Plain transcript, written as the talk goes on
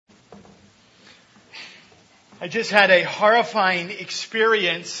I just had a horrifying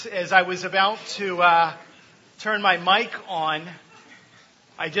experience as I was about to turn my mic on.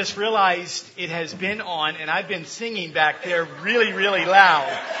 I just realized it has been on, and I've been singing back there really, really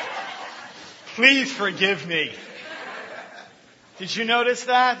loud. Please forgive me. Did you notice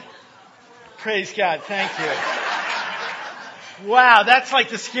that? Praise God. Thank you. Wow, that's like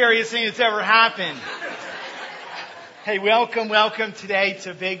the scariest thing that's ever happened. Hey, welcome today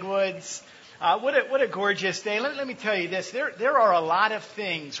to Big Woods. What a gorgeous day. Let me tell you this. There are a lot of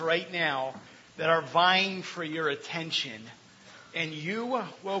things right now that are vying for your attention. And you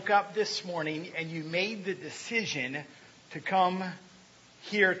woke up this morning and you made the decision to come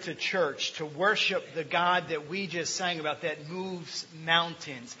here to church, to worship the God that we just sang about that moves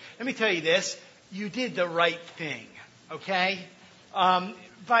mountains. Let me tell you this. You did the right thing, okay?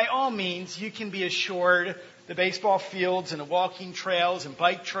 By all means, you can be assured the baseball fields and the walking trails and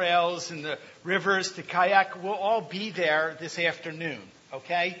bike trails and the rivers to kayak will all be there this afternoon,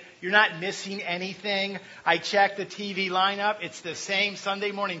 okay? You're not missing anything. I checked the TV lineup. It's the same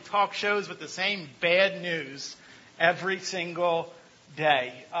Sunday morning talk shows with the same bad news every single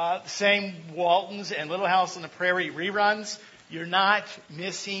day. Same Waltons and Little House on the Prairie reruns. You're not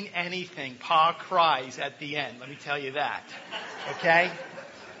missing anything. Pa cries at the end. Let me tell you that. Okay?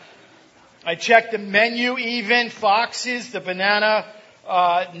 I checked the menu even. Fox's, the banana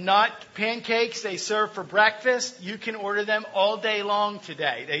nut pancakes they serve for breakfast. You can order them all day long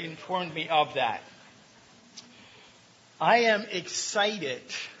today. They informed me of that. I am excited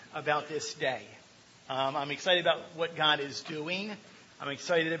about this day. I'm excited about what God is doing. I'm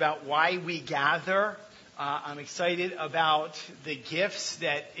excited about why we gather. I'm excited about the gifts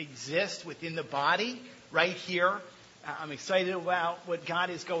that exist within the body right here. I'm excited about what God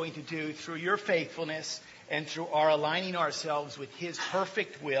is going to do through your faithfulness and through our aligning ourselves with His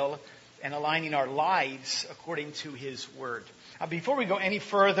perfect will and aligning our lives according to His Word. Before we go any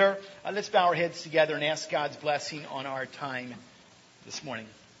further, let's bow our heads together and ask God's blessing on our time this morning.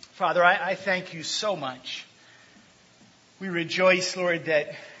 Father, I thank you so much. We rejoice, Lord,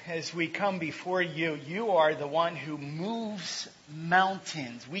 that as we come before you, you are the one who moves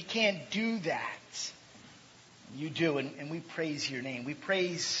mountains. We can't do that. You do, and we praise your name. We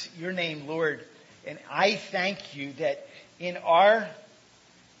praise your name, Lord. And I thank you that in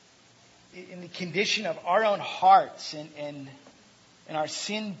the condition of our own hearts and our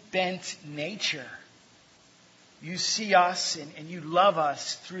sin-bent nature, you see us and you love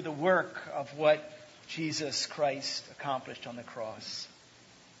us through the work of what Jesus Christ accomplished on the cross.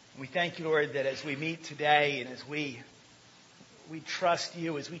 And we thank you, Lord, that as we meet today and as we trust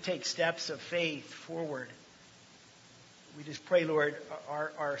you, as we take steps of faith forward, we just pray, Lord,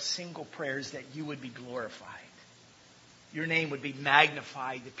 our single prayers that you would be glorified. Your name would be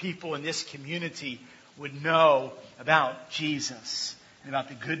magnified. The people in this community would know about Jesus and about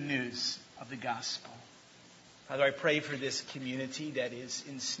the good news of the gospel. Father, I pray for this community that is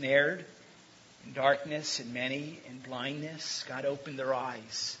ensnared in darkness and many in blindness. God, open their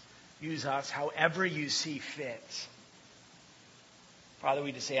eyes. Use us however you see fit. Father,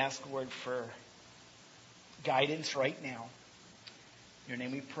 we just ask, Lord, for guidance right now. In your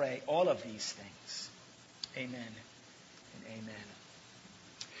name we pray all of these things. Amen and amen.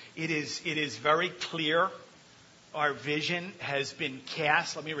 It is very clear our vision has been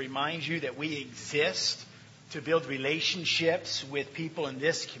cast. Let me remind you that we exist to build relationships with people in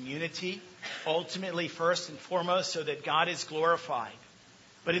this community. Ultimately, first and foremost, so that God is glorified.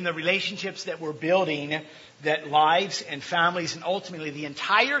 But in the relationships that we're building, that lives and families and ultimately the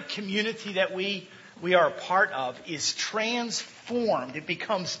entire community that we are a part of is transformed. It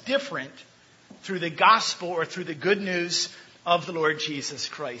becomes different through the gospel or through the good news of the Lord Jesus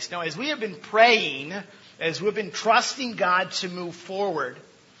Christ. Now, as we have been praying, as we've been trusting God to move forward,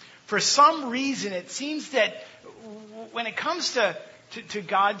 for some reason it seems that when it comes to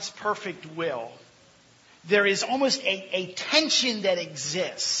God's perfect will, there is almost a tension that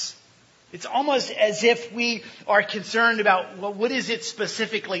exists. It's almost as if we are concerned about, well, what is it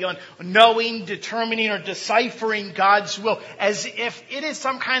specifically on knowing, determining, or deciphering God's will, as if it is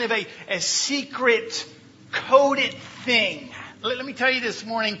some kind of a secret, coded thing. Let me tell you this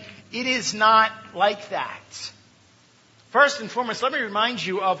morning, it is not like that. First and foremost, let me remind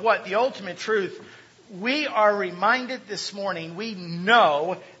you of what? The ultimate truth. We are reminded this morning, we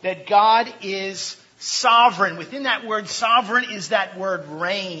know that God is sovereign. Within that word sovereign is that word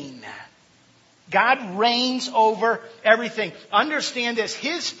reign. God reigns over everything. Understand this.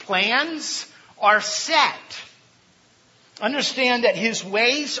 His plans are set. Understand that His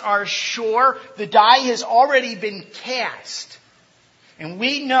ways are sure. The die has already been cast. And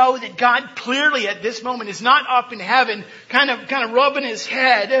we know that God clearly at this moment is not up in heaven kind of rubbing his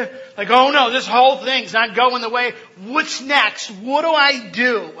head like, oh no, this whole thing's not going the way. What's next? What do I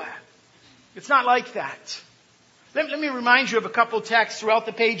do? It's not like that. Let me remind you of a couple texts throughout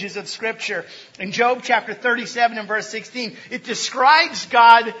the pages of Scripture. In Job chapter 37 and verse 16, it describes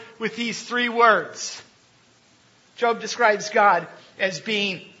God with these three words. Job describes God as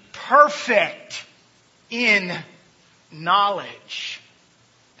being perfect in knowledge.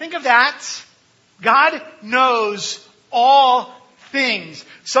 Think of that. God knows all things.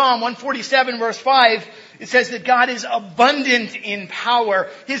 Psalm 147 verse 5, it says that God is abundant in power.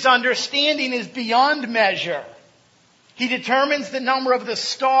 His understanding is beyond measure. He determines the number of the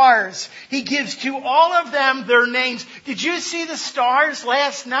stars. He gives to all of them their names. Did you see the stars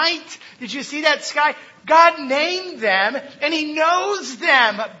last night? Did you see that sky? God named them and He knows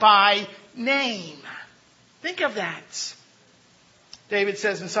them by name. Think of that. David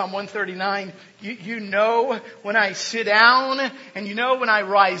says in Psalm 139, you know when I sit down and you know when I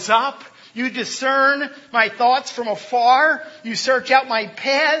rise up. You discern my thoughts from afar. You search out my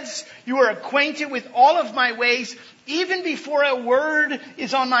paths. You are acquainted with all of my ways, even before a word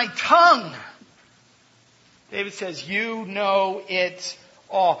is on my tongue. David says, you know it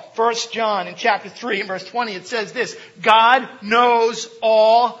all. 1 John in chapter 3 and verse 20, it says this, God knows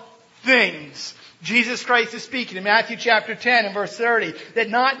all things. Jesus Christ is speaking in Matthew chapter 10 and verse 30 that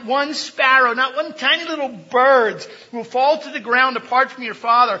not one sparrow, not one tiny little bird will fall to the ground apart from your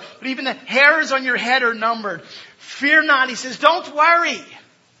Father, but even the hairs on your head are numbered. Fear not, he says, don't worry.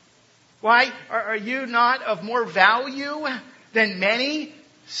 Why? Are you not of more value than many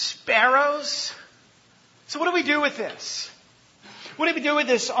sparrows? So what do we do with this? What do we do with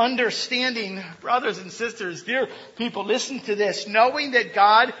this understanding, brothers and sisters, dear people, listen to this. Knowing that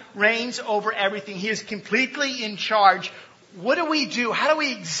God reigns over everything. He is completely in charge. What do we do? How do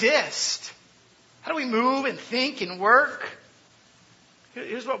we exist? How do we move and think and work?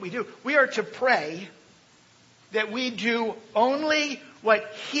 Here's what we do. We are to pray that we do only what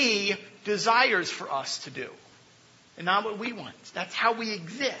He desires for us to do. And not what we want. That's how we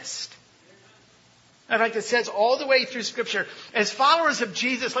exist. In fact, it says all the way through Scripture, as followers of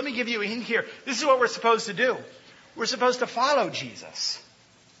Jesus, let me give you a hint here. This is what we're supposed to do. We're supposed to follow Jesus.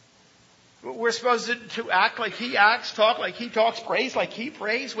 We're supposed to act like He acts, talk like He talks, praise like He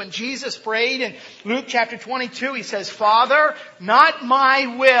prays. When Jesus prayed in Luke chapter 22, He says, Father, not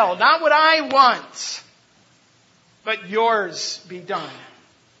my will, not what I want, but yours be done.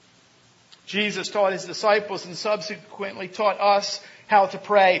 Jesus taught His disciples and subsequently taught us how to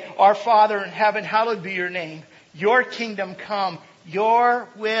pray. Our Father in heaven, hallowed be your name. Your kingdom come. Your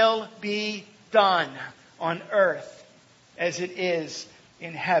will be done on earth as it is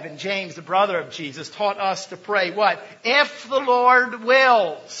in heaven. James, the brother of Jesus, taught us to pray what? If the Lord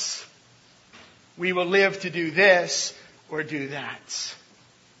wills, we will live to do this or do that.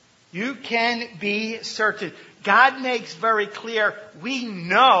 You can be certain. God makes very clear we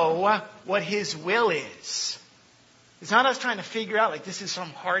know what His will is. It's not us trying to figure out like this is some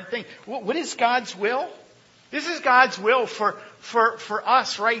hard thing. What is God's will? This is God's will for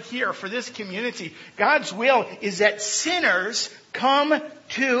us right here, for this community. God's will is that sinners come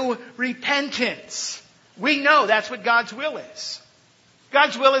to repentance. We know that's what God's will is.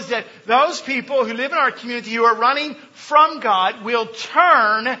 God's will is that those people who live in our community who are running from God will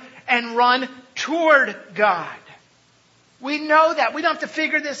turn and run toward God. We know that. We don't have to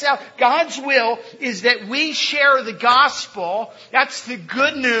figure this out. God's will is that we share the gospel. That's the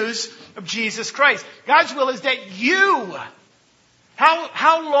good news of Jesus Christ. God's will is that you,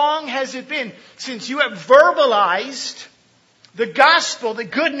 how long has it been since you have verbalized the gospel, the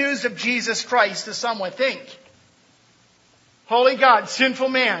good news of Jesus Christ to someone? Think. Holy God, sinful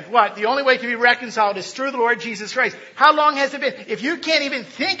man. What? The only way to be reconciled is through the Lord Jesus Christ. How long has it been? If you can't even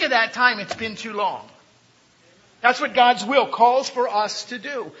think of that time, it's been too long. That's what God's will calls for us to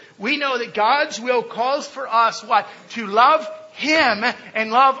do. We know that God's will calls for us what? To love Him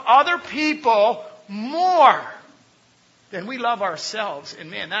and love other people more than we love ourselves. And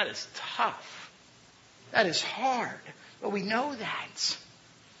man, that is tough. That is hard. But we know that.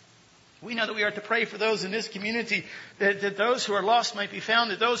 We know that we are to pray for those in this community, that those who are lost might be found,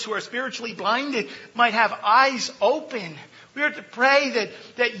 that those who are spiritually blinded might have eyes open. We are to pray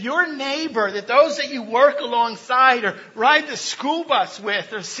that your neighbor, that those that you work alongside or ride the school bus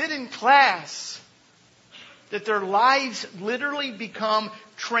with or sit in class, that their lives literally become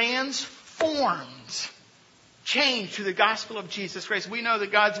transformed, changed through the gospel of Jesus Christ. We know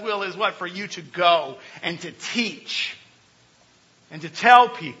that God's will is what? For you to go and to teach and to tell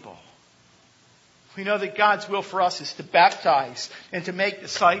people We know that God's will for us is to baptize and to make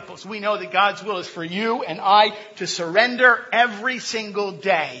disciples. We know that God's will is for you and I to surrender every single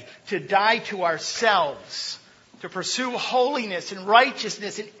day, to die to ourselves, to pursue holiness and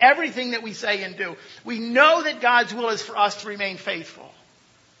righteousness in everything that we say and do. We know that God's will is for us to remain faithful,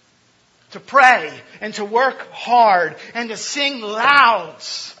 to pray and to work hard and to sing loud.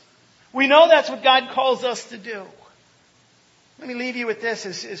 We know that's what God calls us to do. Let me leave you with this,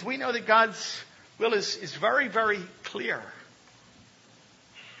 as we know that God's will is very, very clear.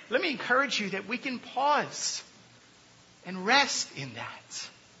 Let me encourage you that we can pause and rest in that.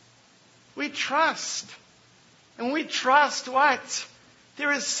 We trust. And when we trust what?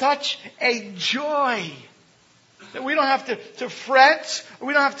 There is such a joy that we don't have to fret, or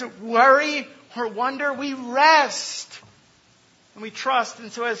we don't have to worry or wonder. We rest. And we trust.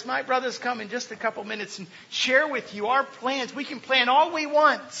 And so as my brothers come in just a couple minutes and share with you our plans, we can plan all we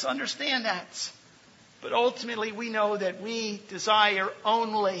want. Understand that. But ultimately we know that we desire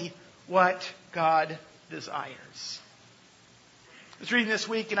only what God desires. I was reading this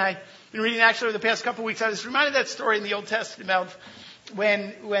week, and I've been reading actually over the past couple of weeks. I was reminded of that story in the Old Testament about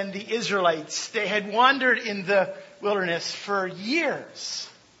when the Israelites, they had wandered in the wilderness for years.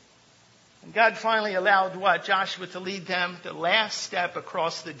 And God finally allowed what? Joshua to lead them the last step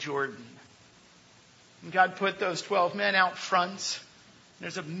across the Jordan. And God put those 12 men out front.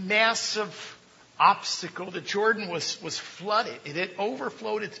 There's a massive obstacle. The Jordan was flooded. It had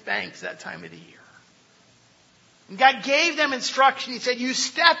overflowed its banks that time of the year. And God gave them instruction. He said, you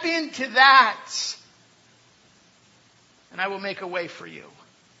step into that, and I will make a way for you.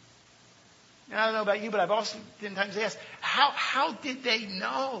 And I don't know about you, but I've also sometimes asked, how did they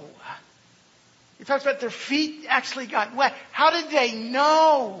know? He talks about their feet actually got wet. How did they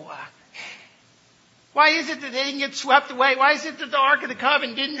know? Why is it that they didn't get swept away? Why is it that the Ark of the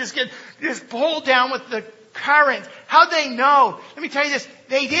Covenant didn't just get pulled down with the current? How'd they know? Let me tell you this.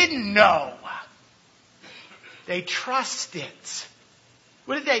 They didn't know. They trusted.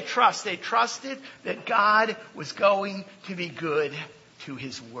 What did they trust? They trusted that God was going to be good to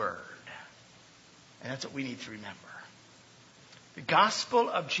His Word. And that's what we need to remember. The gospel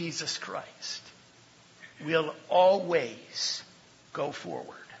of Jesus Christ will always go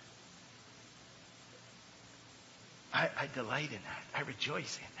forward. I delight in that. I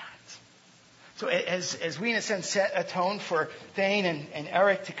rejoice in that. So as we in a sense set a tone for Thane and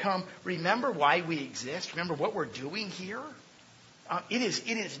Eric to come, remember why we exist. Remember what we're doing here. It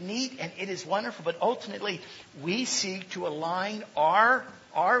is neat and it is wonderful, but ultimately we seek to align our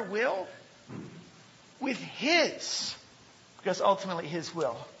will with His, because ultimately His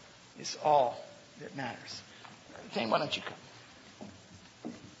will is all that matters. Thane, why don't you come?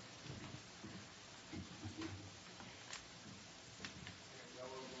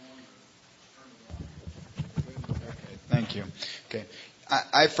 Thank you. Okay.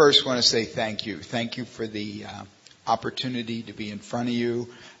 I first want to say thank you. Thank you for the opportunity to be in front of you,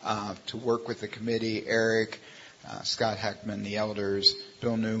 to work with the committee, Eric, Scott Heckman, the elders,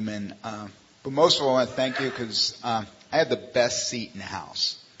 Bill Newman. But most of all, I want to thank you because I had the best seat in the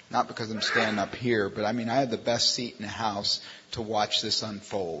house. Not because I'm standing up here, but I had the best seat in the house to watch this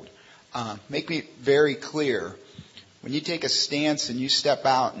unfold. Make me very clear. When you take a stance and you step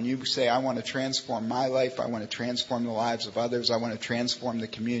out and you say, I want to transform my life, I want to transform the lives of others, I want to transform the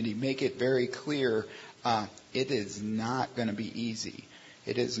community, make it very clear, it is not going to be easy.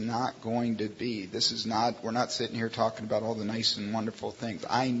 It is not going to be. We're not sitting here talking about all the nice and wonderful things.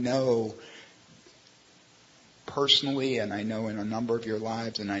 I know personally, and I know in a number of your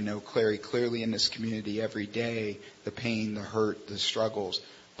lives, and I know very clearly in this community every day, the pain, the hurt, the struggles.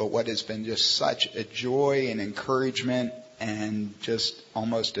 But what has been just such a joy and encouragement and just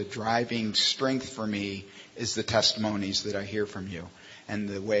almost a driving strength for me is the testimonies that I hear from you and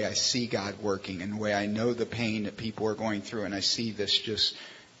the way I see God working and the way I know the pain that people are going through, and I see this just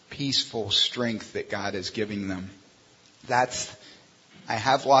peaceful strength that God is giving them. I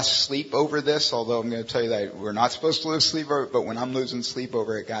have lost sleep over this, although I'm going to tell you that we're not supposed to lose sleep over it, but when I'm losing sleep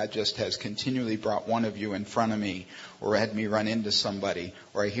over it, God just has continually brought one of you in front of me, or had me run into somebody,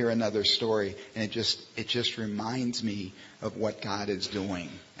 or I hear another story, and it just reminds me of what God is doing.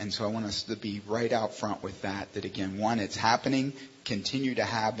 And so I want us to be right out front with that again, one, it's happening, continue to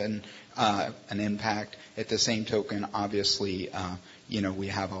have an impact. At the same token, obviously, we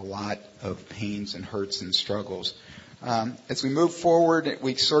have a lot of pains and hurts and struggles. As we move forward,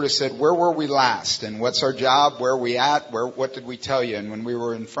 we sort of said, where were we last? And what's our job? Where are we at? What did we tell you? And when we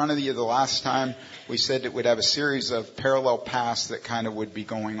were in front of you the last time, we said that we'd have a series of parallel paths that kind of would be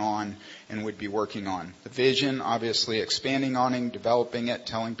going on and would be working on. The vision, obviously expanding on it, developing it,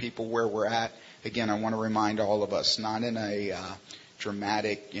 telling people where we're at. again, I want to remind all of us, not in a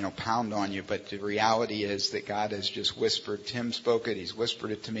dramatic, pound on you, but the reality is that God has just whispered. Tim spoke it. He's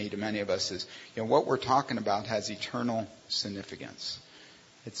whispered it to me, to many of us, is, what we're talking about has eternal significance.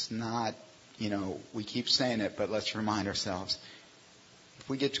 It's not, we keep saying it, but let's remind ourselves. If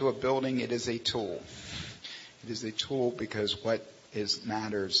we get to a building, it is a tool. It is a tool because what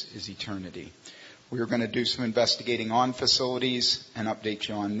matters is eternity. We're going to do some investigating on facilities and update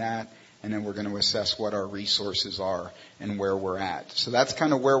you on that. And then we're going to assess what our resources are and where we're at. So that's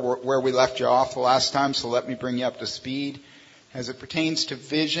kind of where we left you off the last time. So let me bring you up to speed. As it pertains to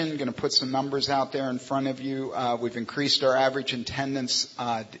vision, I'm going to put some numbers out there in front of you. We've increased our average attendance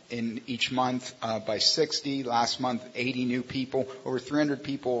in each month by 60. Last month, 80 new people. Over 300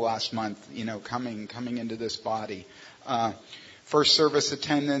 people last month, coming into this body. First service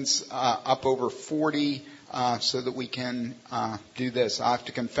attendance up over 40, so that we can do this. I have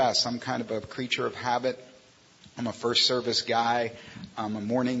to confess, I'm kind of a creature of habit. I'm a first service guy. I'm a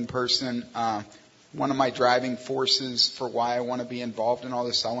morning person. One of my driving forces for why I want to be involved in all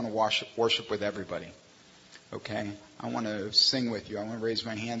this, I want to worship with everybody. Okay? I want to sing with you. I want to raise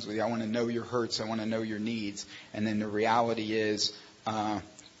my hands with you. I want to know your hurts. I want to know your needs. And then the reality is,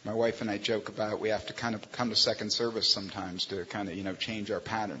 my wife and I joke about we have to kind of come to second service sometimes to kind of, change our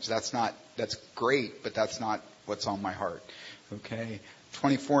patterns. That's great, but that's not what's on my heart. Okay?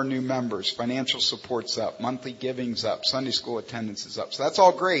 24 new members, financial support's up, monthly giving's up, Sunday school attendance is up. So that's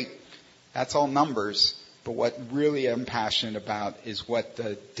all great. That's all numbers. But what really I'm passionate about is what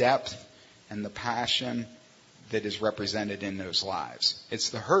the depth and the passion that is represented in those lives. It's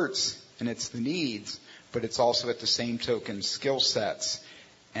the hurts and it's the needs, but it's also at the same token skill sets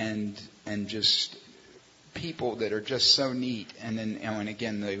and just people that are just so neat. And then, and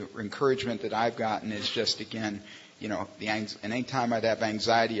again, the encouragement that I've gotten is just, again, and anytime I'd have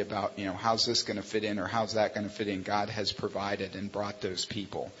anxiety about, how's this going to fit in or how's that going to fit in, God has provided and brought those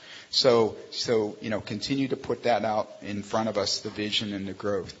people. So, continue to put that out in front of us, the vision and the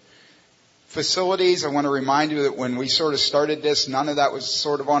growth. Facilities, I want to remind you that when we sort of started this, none of that was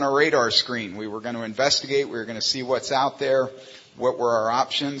sort of on our radar screen. We were going to investigate. We were going to see what's out there. What were our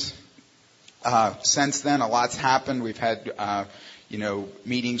options? Since then, a lot's happened. We've had,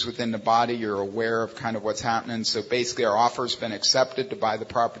 meetings within the body. You're aware of kind of what's happening. So basically, our offer's been accepted to buy the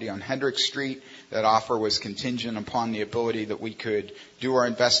property on Hendrick Street. That offer was contingent upon the ability that we could do our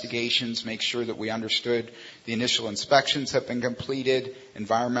investigations, make sure that we understood the initial inspections have been completed.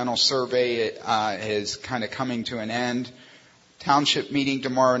 Environmental survey is kind of coming to an end. Township meeting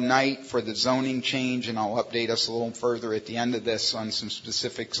tomorrow night for the zoning change, and I'll update us a little further at the end of this on some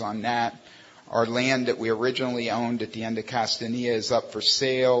specifics on that. Our land that we originally owned at the end of Castanilla is up for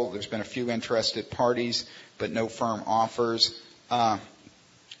sale. There's been a few interested parties, but no firm offers. I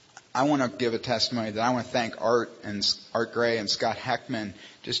want to give a testimony that I want to thank Art Gray and Scott Heckman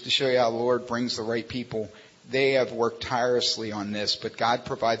just to show you how the Lord brings the right people. They have worked tirelessly on this, but God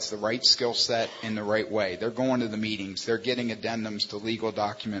provides the right skill set in the right way. They're going to the meetings. They're getting addendums to legal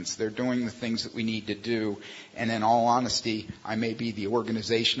documents. They're doing the things that we need to do. And in all honesty, I may be the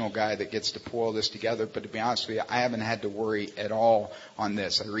organizational guy that gets to pull this together, but to be honest with you, I haven't had to worry at all on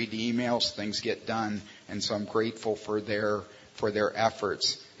this. I read the emails, things get done, and so I'm grateful for their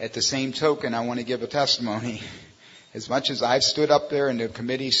efforts. At the same token, I want to give a testimony. As much as I've stood up there and the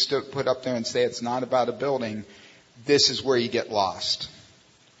committee put up there and say it's not about a building, this is where you get lost.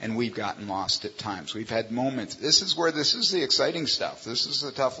 And we've gotten lost at times. We've had moments. This is the exciting stuff. This is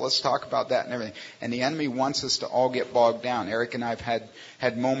the tough, let's talk about that and everything. And the enemy wants us to all get bogged down. Eric and I have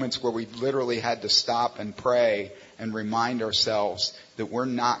had moments where we've literally had to stop and pray and remind ourselves that we're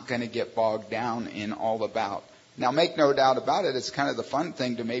not going to get bogged down in all about. Now, make no doubt about it, it's kind of the fun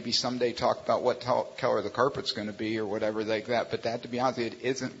thing to maybe someday talk about what color the carpet's going to be or whatever like that. But that, to be honest with you, it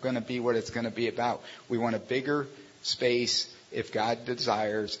isn't going to be what it's going to be about. We want a bigger space, if God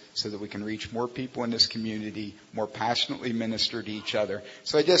desires, so that we can reach more people in this community, more passionately minister to each other.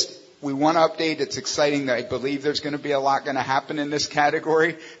 So we want to update. It's exciting that I believe there's going to be a lot going to happen in this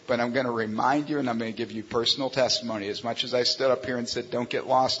category, but I'm going to remind you and I'm going to give you personal testimony. As much as I stood up here and said, don't get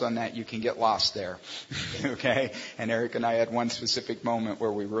lost on that, you can get lost there. Okay? And Eric and I had one specific moment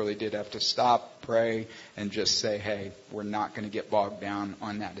where we really did have to stop, pray, and just say, hey, we're not going to get bogged down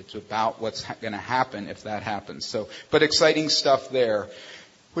on that. It's about what's going to happen if that happens. So, but exciting stuff there.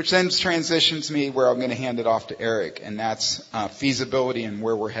 Which then transitions me where I'm going to hand it off to Eric, and that's feasibility and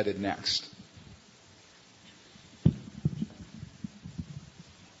where we're headed next.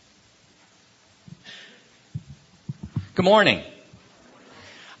 Good morning.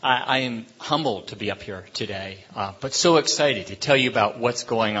 I am humbled to be up here today, but so excited to tell you about what's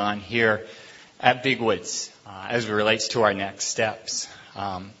going on here at Big Woods as it relates to our next steps.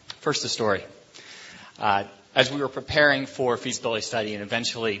 First, the story. As we were preparing for a feasibility study and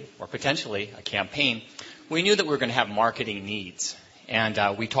eventually, or potentially, a campaign, we knew that we were going to have marketing needs.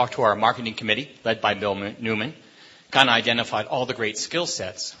 And we talked to our marketing committee, led by Bill Newman, kind of identified all the great skill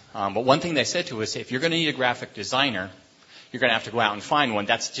sets. But one thing they said to us, if you're going to need a graphic designer, you're going to have to go out and find one.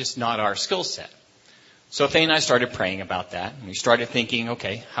 That's just not our skill set. So Thane and I started praying about that. And we started thinking,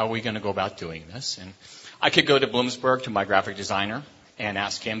 okay, how are we going to go about doing this? And I could go to Bloomsburg to my graphic designer and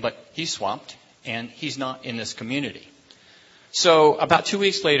ask him, but he's swamped and he's not in this community. So about 2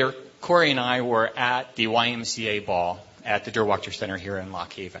 weeks later, Corey and I were at the YMCA ball at the Derwachter Center here in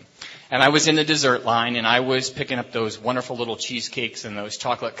Lock Haven. And I was in the dessert line, and I was picking up those wonderful little cheesecakes and those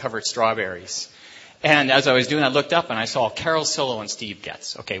chocolate-covered strawberries. And as I was doing, I looked up, and I saw Carol Sillo and Steve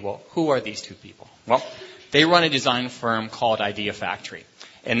Getz. Okay, well, who are these two people? Well, they run a design firm called Idea Factory.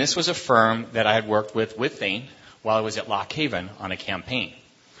 And this was a firm that I had worked with Thane while I was at Lock Haven on a campaign.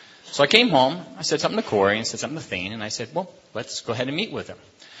 So I came home, I said something to Corey, and said something to Thane, and I said, well, let's go ahead and meet with him.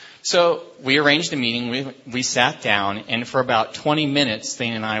 So we arranged a meeting, we sat down, and for about 20 minutes,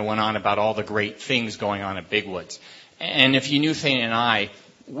 Thane and I went on about all the great things going on at Big Woods. And if you knew Thane and I,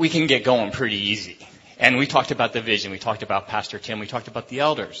 we can get going pretty easy. And we talked about the vision, we talked about Pastor Tim, we talked about the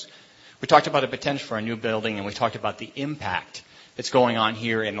elders. We talked about the potential for a new building, and we talked about the impact that's going on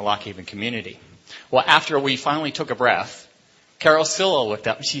here in the Lock Haven community. Well, after we finally took a breath, Carol Sillo looked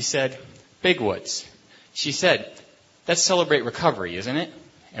up and she said, Big Woods. She said, that's Celebrate Recovery, isn't it?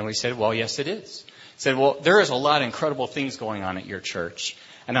 And we said, well, yes, it is. Said, well, there is a lot of incredible things going on at your church.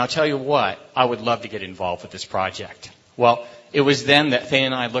 And I'll tell you what, I would love to get involved with this project. Well, it was then that Thane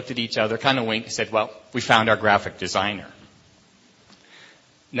and I looked at each other, kind of winked, and said, well, we found our graphic designer.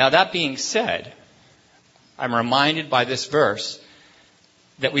 Now, that being said, I'm reminded by this verse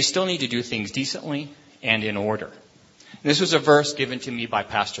that we still need to do things decently and in order. And this was a verse given to me by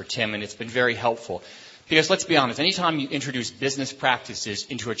Pastor Tim, and it's been very helpful. Because let's be honest, anytime you introduce business practices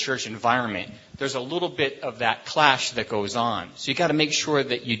into a church environment, there's a little bit of that clash that goes on. So you've got to make sure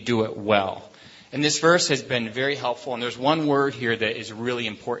that you do it well. And this verse has been very helpful, and there's one word here that is really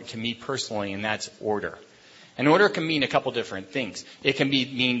important to me personally, and that's order. And order can mean a couple different things. It can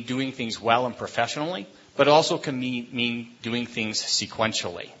mean doing things well and professionally, but it also can mean doing things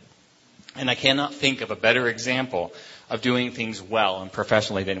sequentially. And I cannot think of a better example of doing things well and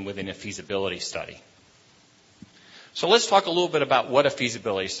professionally than within a feasibility study. So let's talk a little bit about what a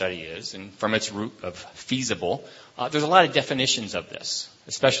feasibility study is, and from its root of feasible. There's a lot of definitions of this,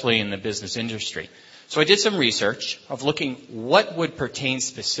 especially in the business industry. So I did some research of looking what would pertain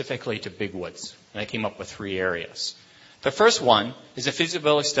specifically to Big Woods, and I came up with 3 areas. The first one is a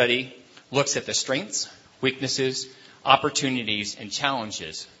feasibility study looks at the strengths, weaknesses, opportunities, and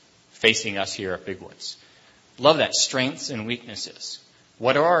challenges facing us here at Big Woods. Love that, strengths and weaknesses.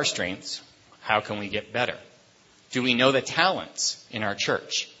 What are our strengths? How can we get better? Do we know the talents in our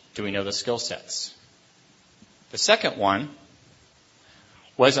church? Do we know the skill sets? The second one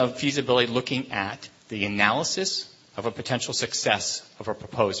was a feasibility looking at the analysis of a potential success of a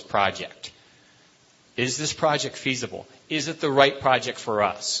proposed project. Is this project feasible? Is it the right project for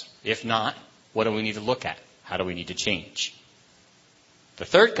us? If not, what do we need to look at? How do we need to change? The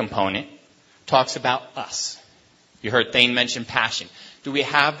third component talks about us. You heard Thane mention passion. Do we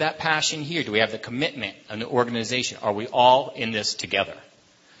have that passion here? Do we have the commitment and the organization? Are we all in this together?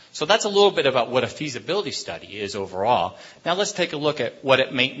 So that's a little bit about what a feasibility study is overall. Now let's take a look at what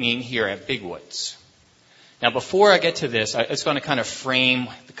it may mean here at Big Woods. Now before I get to this, I just want to kind of frame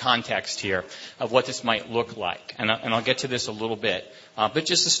the context here of what this might look like. And I'll get to this a little bit. But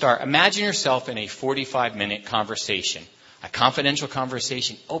just to start, imagine yourself in a 45-minute conversation. A confidential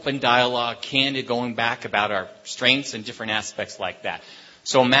conversation, open dialogue, candid, going back about our strengths and different aspects like that.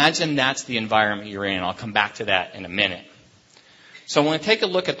 So imagine that's the environment you're in. I'll come back to that in a minute. So when we take a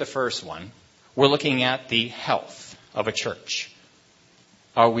look at the first one, we're looking at the health of a church.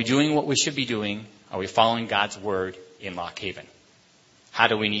 Are we doing what we should be doing? Are we following God's word in Lock Haven? How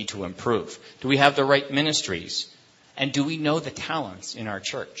do we need to improve? Do we have the right ministries? And do we know the talents in our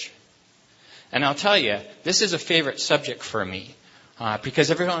church? And I'll tell you, this is a favorite subject for me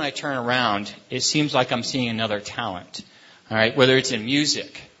because every time I turn around, it seems like I'm seeing another talent. All right, whether it's in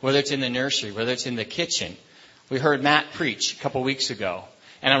music, whether it's in the nursery, whether it's in the kitchen. We heard Matt preach a couple weeks ago,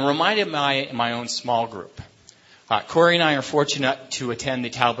 and I'm reminded of my own small group. Corey and I are fortunate to attend the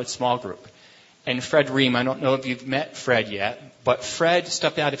Talbot small group. And Fred Ream, I don't know if you've met Fred yet, but Fred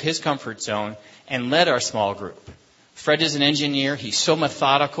stepped out of his comfort zone and led our small group. Fred is an engineer. He's so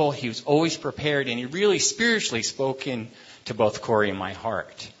methodical. He was always prepared, and he really spiritually spoke into both Corey and my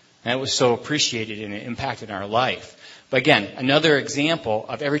heart. And it was so appreciated and it impacted our life. But again, another example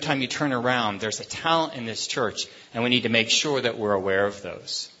of every time you turn around, there's a talent in this church, and we need to make sure that we're aware of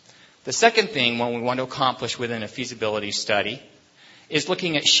those. The second thing when we want to accomplish within a feasibility study is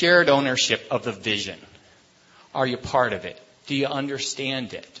looking at shared ownership of the vision. Are you part of it? Do you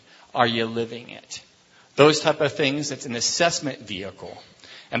understand it? Are you living it? Those type of things, it's an assessment vehicle.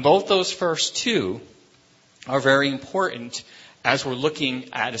 And both those first two are very important as we're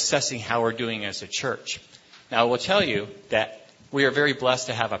looking at assessing how we're doing as a church. Now, I will tell you that we are very blessed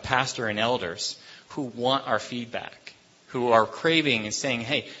to have a pastor and elders who want our feedback, who are craving and saying,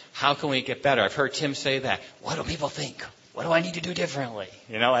 hey, how can we get better? I've heard Tim say that. What do people think? What do I need to do differently?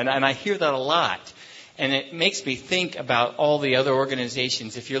 And I hear that a lot. And it makes me think about all the other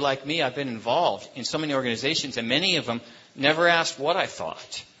organizations. If you're like me, I've been involved in so many organizations, and many of them never asked what I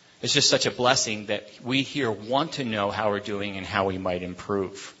thought. It's just such a blessing that we here want to know how we're doing and how we might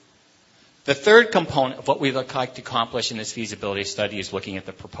improve. The third component of what we'd like to accomplish in this feasibility study is looking at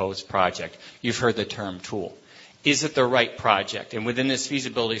the proposed project. You've heard the term tool. Is it the right project? And within this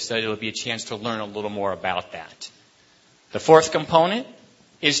feasibility study, there will be a chance to learn a little more about that. The fourth component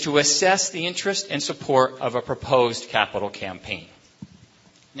is to assess the interest and support of a proposed capital campaign.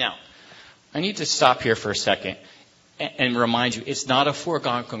 Now, I need to stop here for a second and remind you, it's not a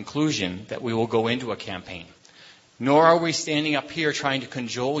foregone conclusion that we will go into a campaign. Nor are we standing up here trying to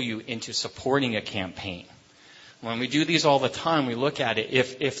cajole you into supporting a campaign. When we do these all the time, we look at it.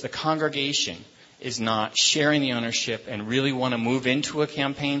 If the congregation is not sharing the ownership and really want to move into a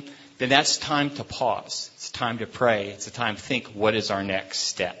campaign, then that's time to pause. It's time to pray. It's a time to think, what is our next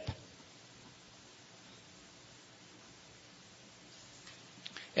step?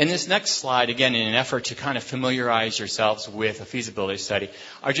 In this next slide, again, in an effort to kind of familiarize yourselves with a feasibility study,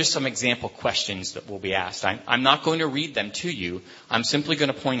 are just some example questions that will be asked. I'm not going to read them to you. I'm simply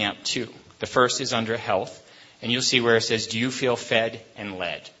going to point out two. The first is under health, and you'll see where it says, do you feel fed and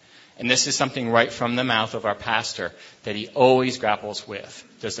led? And this is something right from the mouth of our pastor that he always grapples with.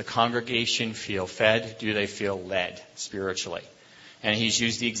 Does the congregation feel fed? Do they feel led spiritually? And he's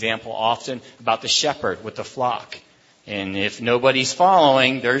used the example often about the shepherd with the flock. And if nobody's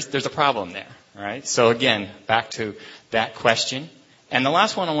following, there's a problem there, right? So again, back to that question. And the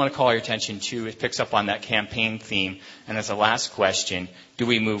last one I want to call your attention to, it picks up on that campaign theme. And as the last question, do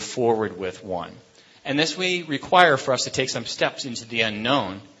we move forward with one? And this may require for us to take some steps into the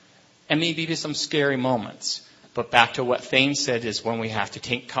unknown and maybe some scary moments. But back to what Thane said is when we have to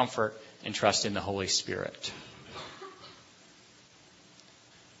take comfort and trust in the Holy Spirit.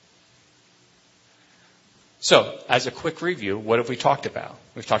 So, as a quick review, what have we talked about?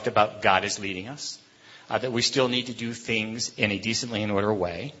 We've talked about God is leading us, that we still need to do things in a decently in order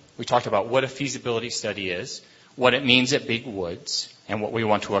way. We talked about what a feasibility study is, what it means at Big Woods, and what we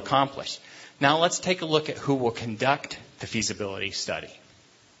want to accomplish. Now let's take a look at who will conduct the feasibility study.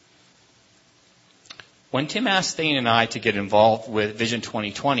 When Tim asked Thane and I to get involved with Vision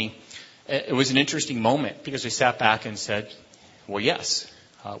 2020, it was an interesting moment because we sat back and said, well, yes,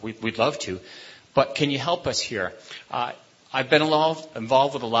 we'd love to. But can you help us here? I've been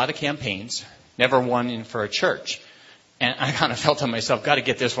involved with a lot of campaigns, never one in for a church. And I kind of felt to myself, got to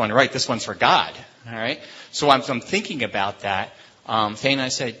get this one right. This one's for God. All right. So I'm thinking about that. Thane and I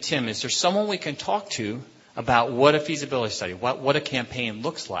said, Tim, is there someone we can talk to about what a feasibility study, what a campaign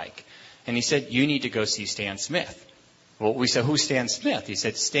looks like? And he said, you need to go see Stan Smith. Well, we said, who's Stan Smith? He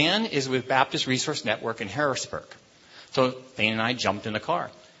said, Stan is with Baptist Resource Network in Harrisburg. So Thane and I jumped in the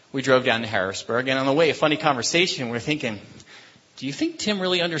car. We drove down to Harrisburg, and on the way, a funny conversation. We're thinking, do you think Tim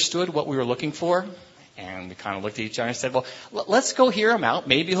really understood what we were looking for? And we kind of looked at each other and said, well, let's go hear him out.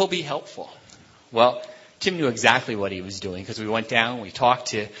 Maybe he'll be helpful. Well, Tim knew exactly what he was doing because we went down, we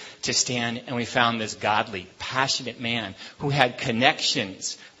talked to Stan, and we found this godly, passionate man who had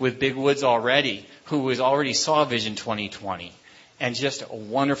connections with Big Woods already, who already saw Vision 2020, and just a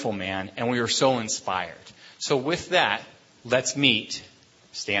wonderful man, and we were so inspired. So with that, let's meet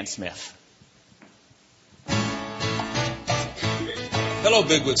Stan Smith. Hello,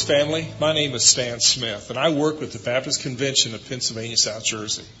 Big Woods family. My name is Stan Smith, and I work with the Baptist Convention of Pennsylvania, South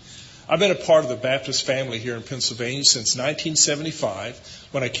Jersey. I've been a part of the Baptist family here in Pennsylvania since 1975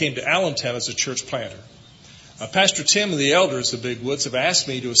 when I came to Allentown as a church planter. Pastor Tim and the elders of Big Woods have asked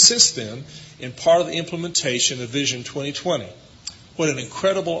me to assist them in part of the implementation of Vision 2020. What an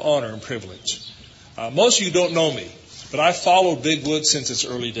incredible honor and privilege. Most of you don't know me, but I followed Big Woods since its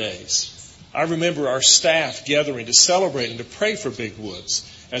early days. I remember our staff gathering to celebrate and to pray for Big Woods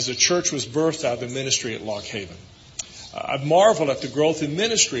as the church was birthed out of the ministry at Lock Haven. I've marveled at the growth in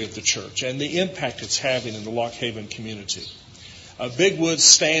ministry of the church and the impact it's having in the Lock Haven community. Big Woods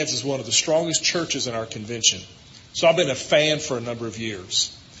stands as one of the strongest churches in our convention. So I've been a fan for a number of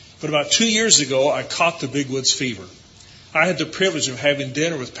years. But about 2 years ago, I caught the Big Woods fever. I had the privilege of having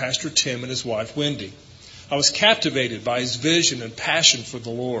dinner with Pastor Tim and his wife, Wendy. I was captivated by his vision and passion for the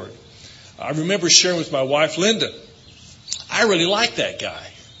Lord. I remember sharing with my wife, Linda, I really like that guy.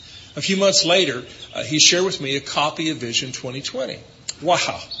 A few months later, he shared with me a copy of Vision 2020.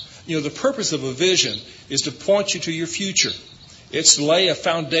 Wow. The purpose of a vision is to point you to your future. It's to lay a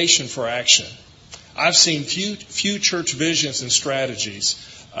foundation for action. I've seen few church visions and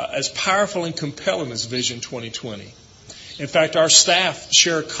strategies as powerful and compelling as Vision 2020. In fact, our staff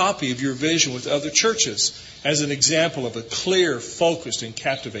share a copy of your vision with other churches as an example of a clear, focused, and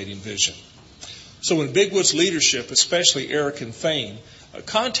captivating vision. So when Big Woods leadership, especially Eric and Thane,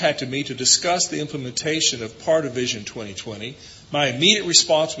 contacted me to discuss the implementation of part of Vision 2020, my immediate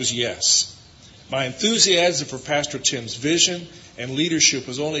response was yes. My enthusiasm for Pastor Tim's vision and leadership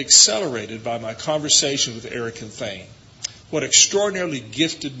was only accelerated by my conversation with Eric and Thane. What extraordinarily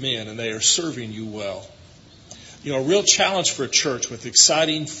gifted men, and they are serving you well. A real challenge for a church with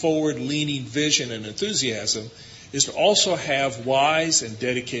exciting, forward-leaning vision and enthusiasm is to also have wise and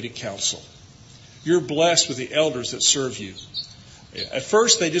dedicated counsel. You're blessed with the elders that serve you. At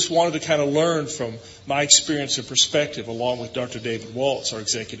first, they just wanted to kind of learn from my experience and perspective, along with Dr. David Waltz, our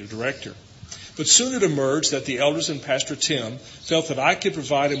executive director. But soon it emerged that the elders and Pastor Tim felt that I could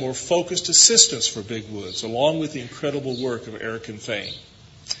provide a more focused assistance for Big Woods, along with the incredible work of Eric and Thane.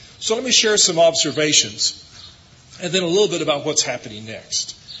 So let me share some observations, and then a little bit about what's happening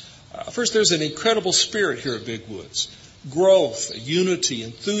next. First, there's an incredible spirit here at Big Woods. Growth, unity,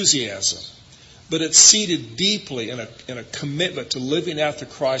 enthusiasm. But it's seated deeply in a commitment to living out the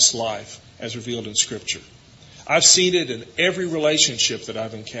Christ life as revealed in Scripture. I've seen it in every relationship that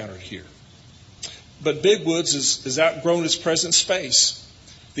I've encountered here. But Big Woods has outgrown its present space.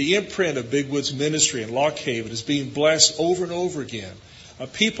 The imprint of Big Woods ministry in Lock Haven is being blessed over and over again.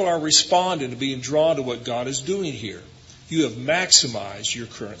 People are responding and being drawn to what God is doing here. You have maximized your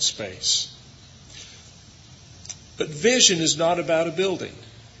current space. But vision is not about a building.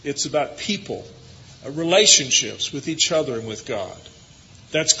 It's about people, relationships with each other and with God.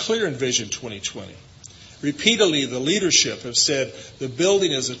 That's clear in Vision 2020. Repeatedly, the leadership have said the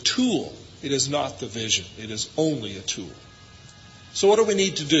building is a tool. It is not the vision. It is only a tool. So what do we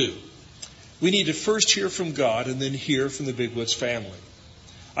need to do? We need to first hear from God and then hear from the Big Woods family.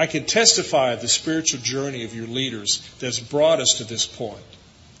 I can testify of the spiritual journey of your leaders that's brought us to this point.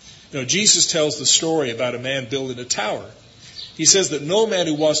 Jesus tells the story about a man building a tower. He says that no man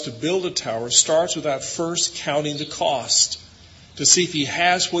who wants to build a tower starts without first counting the cost to see if he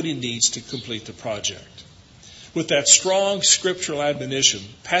has what he needs to complete the project. With that strong scriptural admonition,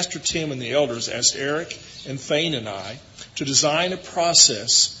 Pastor Tim and the elders asked Eric and Thane and I to design a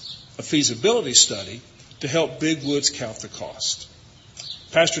process, a feasibility study, to help Big Woods count the cost.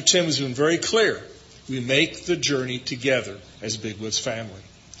 Pastor Tim has been very clear. We make the journey together as Big Woods family.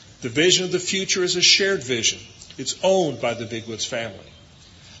 The vision of the future is a shared vision. It's owned by the Big Woods family.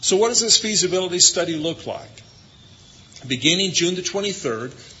 So what does this feasibility study look like? Beginning June the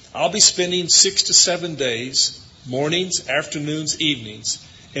 23rd, I'll be spending 6 to 7 days, mornings, afternoons, evenings,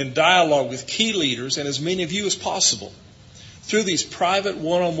 in dialogue with key leaders and as many of you as possible. Through these private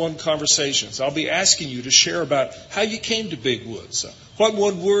one-on-one conversations, I'll be asking you to share about how you came to Big Woods. What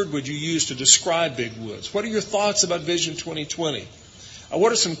one word would you use to describe Big Woods? What are your thoughts about Vision 2020?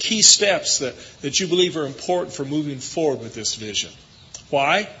 What are some key steps that you believe are important for moving forward with this vision?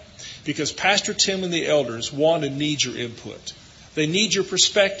 Why? Because Pastor Tim and the elders want and need your input. They need your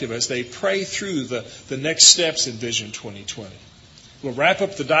perspective as they pray through the next steps in Vision 2020. We'll wrap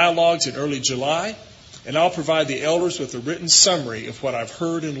up the dialogues in early July, and I'll provide the elders with a written summary of what I've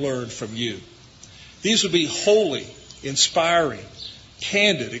heard and learned from you. These will be holy, inspiring,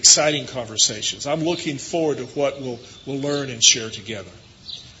 candid, exciting conversations. I'm looking forward to what we'll learn and share together.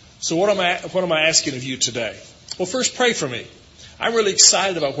 So what am I asking of you today? Well, first, pray for me. I'm really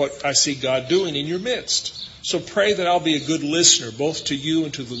excited about what I see God doing in your midst. So pray that I'll be a good listener, both to you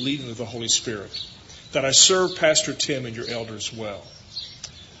and to the leading of the Holy Spirit, that I serve Pastor Tim and your elders well.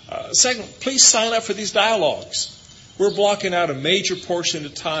 Second, please sign up for these dialogues. We're blocking out a major portion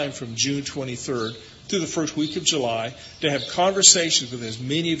of time from June 23rd through the first week of July to have conversations with as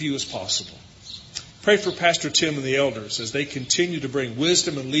many of you as possible. Pray for Pastor Tim and the elders as they continue to bring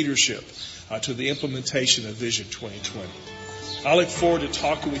wisdom and leadership to the implementation of Vision 2020. I look forward to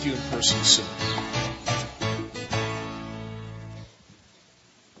talking with you in person soon.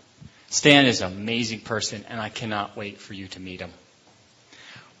 Stan is an amazing person, and I cannot wait for you to meet him.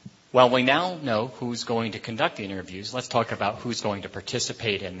 Well, we now know who's going to conduct the interviews. Let's talk about who's going to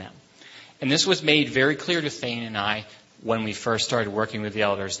participate in them. And this was made very clear to Thane and I when we first started working with the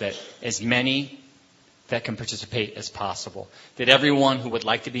elders, that as many that can participate as possible, that everyone who would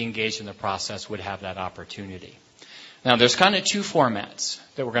like to be engaged in the process would have that opportunity. Now, there's kind of two formats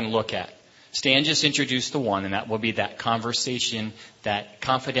that we're going to look at. Stan just introduced the one, and that will be that conversation, that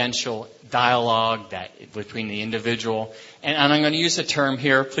confidential dialogue that between the individual. And I'm going to use a term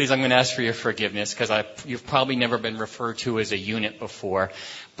here. Please, I'm going to ask for your forgiveness because you've probably never been referred to as a unit before.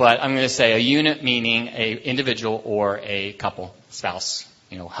 But I'm going to say a unit meaning a individual or a couple, spouse,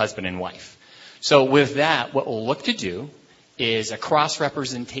 husband and wife. So with that, what we'll look to do is a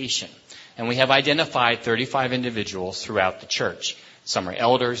cross-representation. And we have identified 35 individuals throughout the church. Some are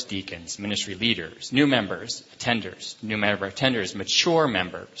elders, deacons, ministry leaders, new members, attenders, new member attenders, mature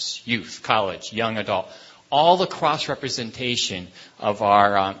members, youth, college, young adult. All the cross-representation of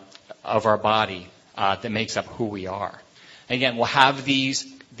our body that makes up who we are. Again, we'll have these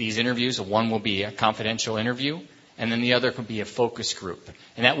interviews. One will be a confidential interview, and then the other could be a focus group.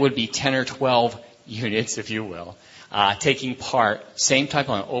 And that would be 10 or 12 units, if you will, taking part, same type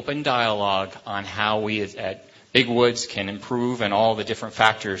of open dialogue on how we at Big Woods can improve and all the different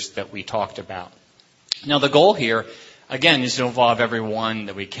factors that we talked about. Now, the goal here, again, is to involve everyone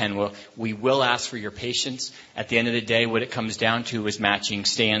that we can. We will ask for your patience. At the end of the day, what it comes down to is matching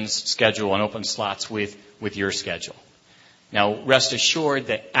Stan's schedule and open slots with your schedule. Now, rest assured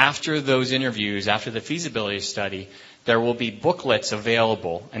that after those interviews, after the feasibility study, there will be booklets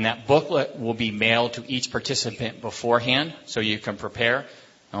available, and that booklet will be mailed to each participant beforehand so you can prepare.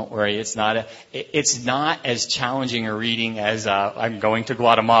 Don't worry, it's not as challenging a reading as I'm going to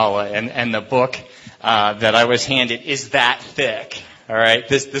Guatemala, and the book that I was handed is that thick. All right,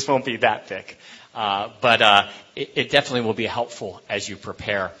 this won't be that thick, but it definitely will be helpful as you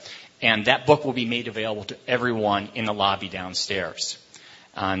prepare. And that book will be made available to everyone in the lobby downstairs.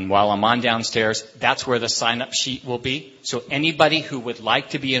 And while I'm on downstairs, that's where the sign-up sheet will be. So anybody who would like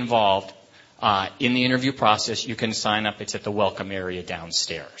to be involved in the interview process, you can sign up. It's at the welcome area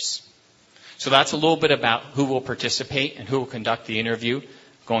downstairs. So that's a little bit about who will participate and who will conduct the interview.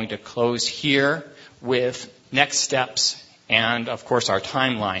 Going to close here with next steps and, of course, our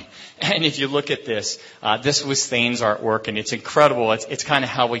timeline. And if you look at this, this was Thane's artwork, and it's incredible. It's kind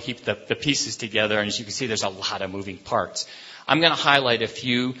of how we keep the pieces together. And as you can see, there's a lot of moving parts. I'm going to highlight a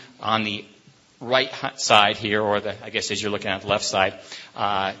few on the right side here, or I guess as you're looking at the left side.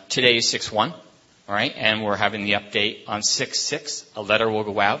 Today is 6/1, all right, and we're having the update on 6/6. A letter will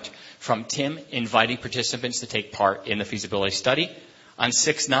go out from Tim inviting participants to take part in the feasibility study. On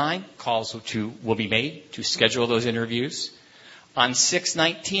 6/9, calls will be made to schedule those interviews. On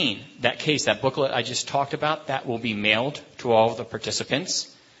 6/19, that booklet I just talked about, that will be mailed to all of the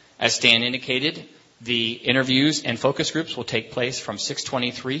participants. As Stan indicated, the interviews and focus groups will take place from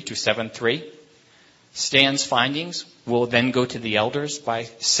 6:23 to 7:3. Stan's findings will then go to the elders by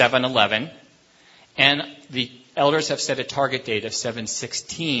 7:11. And the elders have set a target date of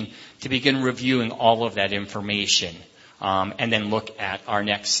 7/16 to begin reviewing all of that information and then look at our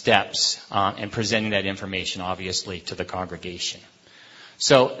next steps and presenting that information, obviously, to the congregation.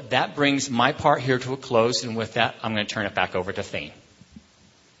 So that brings my part here to a close. And with that, I'm going to turn it back over to Thane.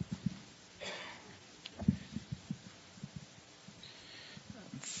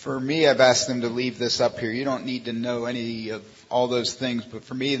 For me, I've asked them to leave this up here. You don't need to know any of all those things, but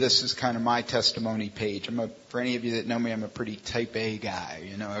for me, this is kind of my testimony page. For any of you that know me, I'm a pretty type A guy.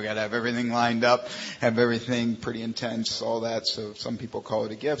 I got to have everything lined up, have everything pretty intense, all that. So some people call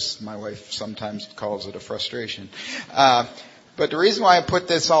it a gift. My wife sometimes calls it a frustration. But the reason why I put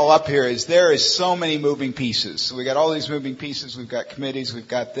this all up here is there is so many moving pieces. So we got all these moving pieces. We've got committees. We've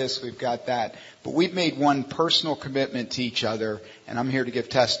got this. We've got that. But we've made one personal commitment to each other, and I'm here to give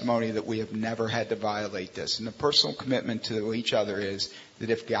testimony that we have never had to violate this. And the personal commitment to each other is that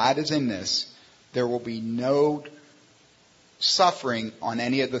if God is in this, there will be no suffering on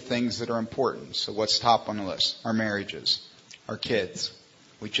any of the things that are important. So what's top on the list? Our marriages, our kids.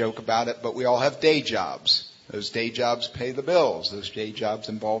 We joke about it, but we all have day jobs. Those day jobs pay the bills. Those day jobs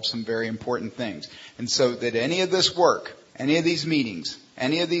involve some very important things. And so that any of this work, any of these meetings,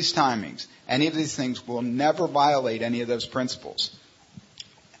 any of these timings, any of these things will never violate any of those principles.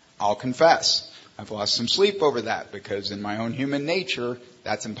 I'll confess, I've lost some sleep over that because in my own human nature,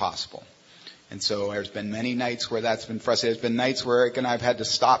 that's impossible. And so there's been many nights where that's been frustrating. There's been nights where Eric and I have had to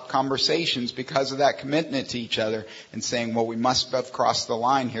stop conversations because of that commitment to each other and saying, well, we must have crossed the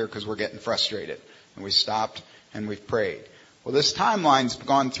line here because we're getting frustrated. And we stopped and we've prayed. Well, this timeline's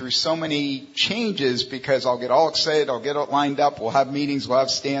gone through so many changes because I'll get all excited, I'll get it lined up, we'll have meetings, we'll have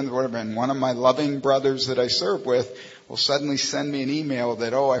stands, whatever, and one of my loving brothers that I serve with will suddenly send me an email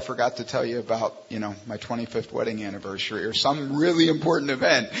that, I forgot to tell you about, my 25th wedding anniversary or some really important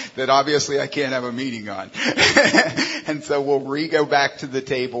event that obviously I can't have a meeting on. And so we'll go back to the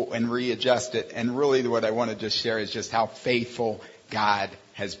table and readjust it. And really what I want to just share is just how faithful God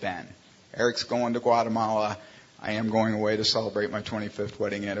has been. Eric's going to Guatemala. I am going away to celebrate my 25th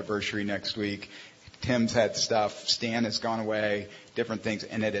wedding anniversary next week. Tim's had stuff. Stan has gone away, different things,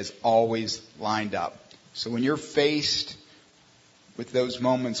 and it has always lined up. So when you're faced with those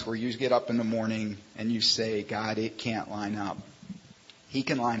moments where you get up in the morning and you say, God, it can't line up, He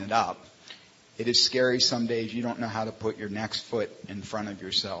can line it up. It is scary some days. You don't know how to put your next foot in front of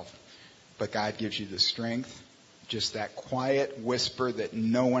yourself. But God gives you the strength. Just that quiet whisper that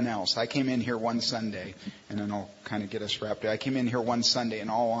no one else. I came in here one Sunday, and then I'll kind of get us wrapped up. I came in here one Sunday, in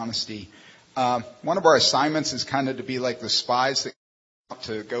all honesty. One of our assignments is kind of to be like the spies that come out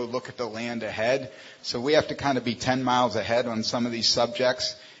to go look at the land ahead. So we have to kind of be 10 miles ahead on some of these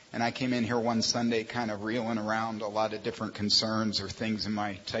subjects. And I came in here one Sunday kind of reeling around a lot of different concerns or things in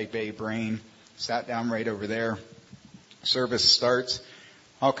my type A brain. Sat down right over there. Service starts.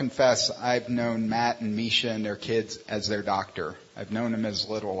 I'll confess, I've known Matt and Misha and their kids as their doctor. I've known them as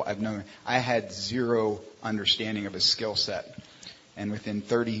little. I had zero understanding of his skill set. And within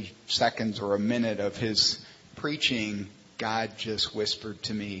 30 seconds or a minute of his preaching, God just whispered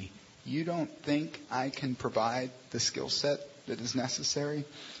to me, you don't think I can provide the skill set that is necessary?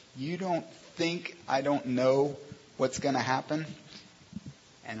 You don't think I don't know what's going to happen?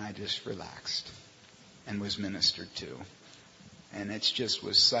 And I just relaxed and was ministered to. And it just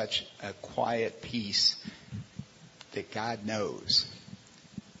was such a quiet peace that God knows.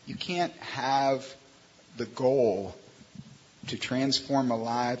 You can't have the goal to transform a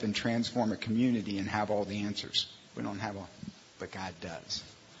life and transform a community and have all the answers. We don't have all, but God does.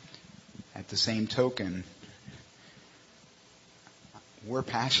 At the same token, we're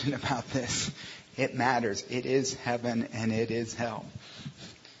passionate about this. It matters. It is heaven and it is hell.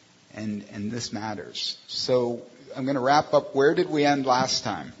 And this matters. So I'm going to wrap up. Where did we end last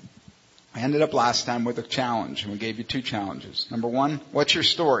time? I ended up last time with a challenge, and we gave you 2 challenges. Number 1, what's your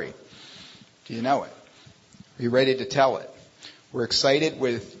story? Do you know it? Are you ready to tell it? We're excited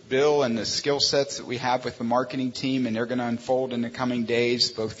with Bill and the skill sets that we have with the marketing team, and they're going to unfold in the coming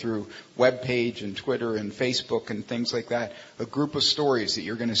days, both through webpage and Twitter and Facebook and things like that. A group of stories that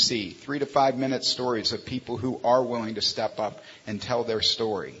you're going to see, 3 to 5 minute stories of people who are willing to step up and tell their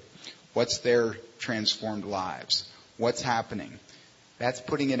story. What's their transformed lives? What's happening? That's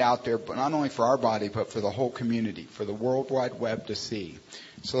putting it out there, but not only for our body, but for the whole community, for the World Wide Web to see.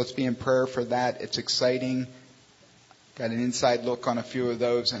 So let's be in prayer for that. It's exciting. Got an inside look on a few of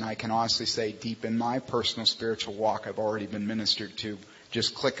those, and I can honestly say deep in my personal spiritual walk, I've already been ministered to,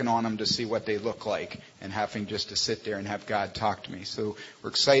 just clicking on them to see what they look like and having just to sit there and have God talk to me. So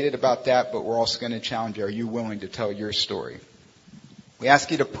we're excited about that, but we're also going to challenge you. Are you willing to tell your story? We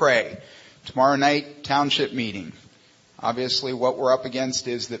ask you to pray. Tomorrow night, township meeting. Obviously, what we're up against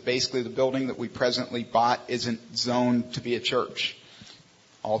is that basically the building that we presently bought isn't zoned to be a church.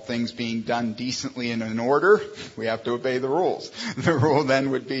 All things being done decently and in order, we have to obey the rules. The rule then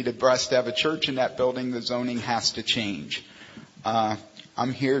would be for us to have a church in that building. The zoning has to change.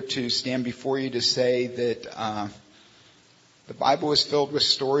 I'm here to stand before you to say that the Bible is filled with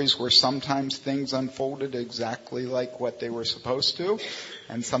stories where sometimes things unfolded exactly like what they were supposed to,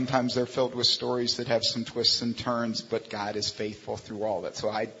 and sometimes they're filled with stories that have some twists and turns, but God is faithful through all that. So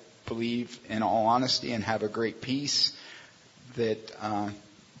I believe, in all honesty, and have a great peace that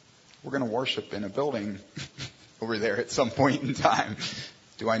we're going to worship in a building over there at some point in time.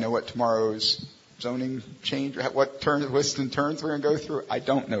 Do I know what tomorrow's zoning change, what twists and turns we're going to go through? I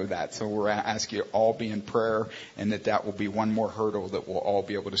don't know that. So we're going to ask you to all be in prayer, and that will be one more hurdle that we'll all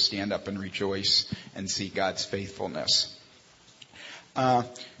be able to stand up and rejoice and see God's faithfulness. I'm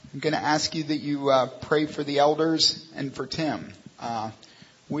going to ask you that you pray for the elders and for Tim.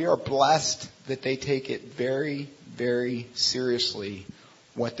 We are blessed that they take it very, very seriously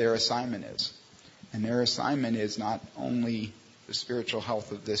what their assignment is. And their assignment is not only the spiritual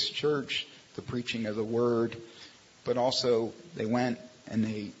health of this church, the preaching of the word, but also they went and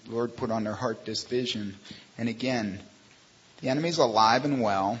the Lord put on their heart this vision. And again, the enemy's alive and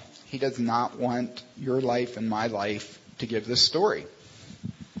well. He does not want your life and my life to give this story.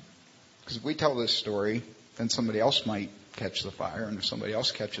 Because if we tell this story, then somebody else might catch the fire, and if somebody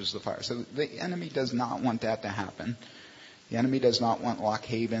else catches the fire. So the enemy does not want that to happen. The enemy does not want Lock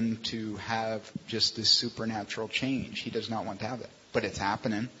Haven to have just this supernatural change. He does not want to have it. But it's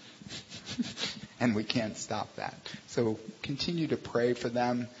happening. And we can't stop that. So continue to pray for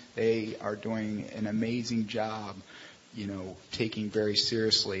them. They are doing an amazing job, taking very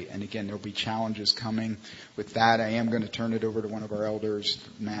seriously. And again, there'll be challenges coming. With that, I am going to turn it over to one of our elders,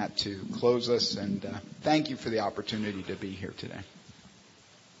 Matt, to close us. And thank you for the opportunity to be here today.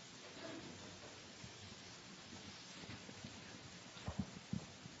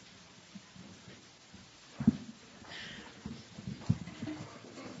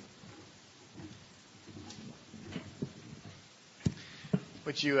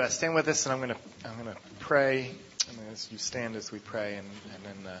 Would you stand with us, and I'm going to pray, and as you stand as we pray, and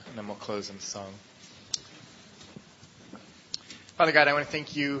then we'll close in song. Father God, I want to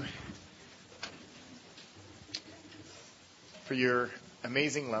thank you for your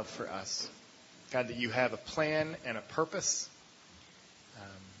amazing love for us. God, that you have a plan and a purpose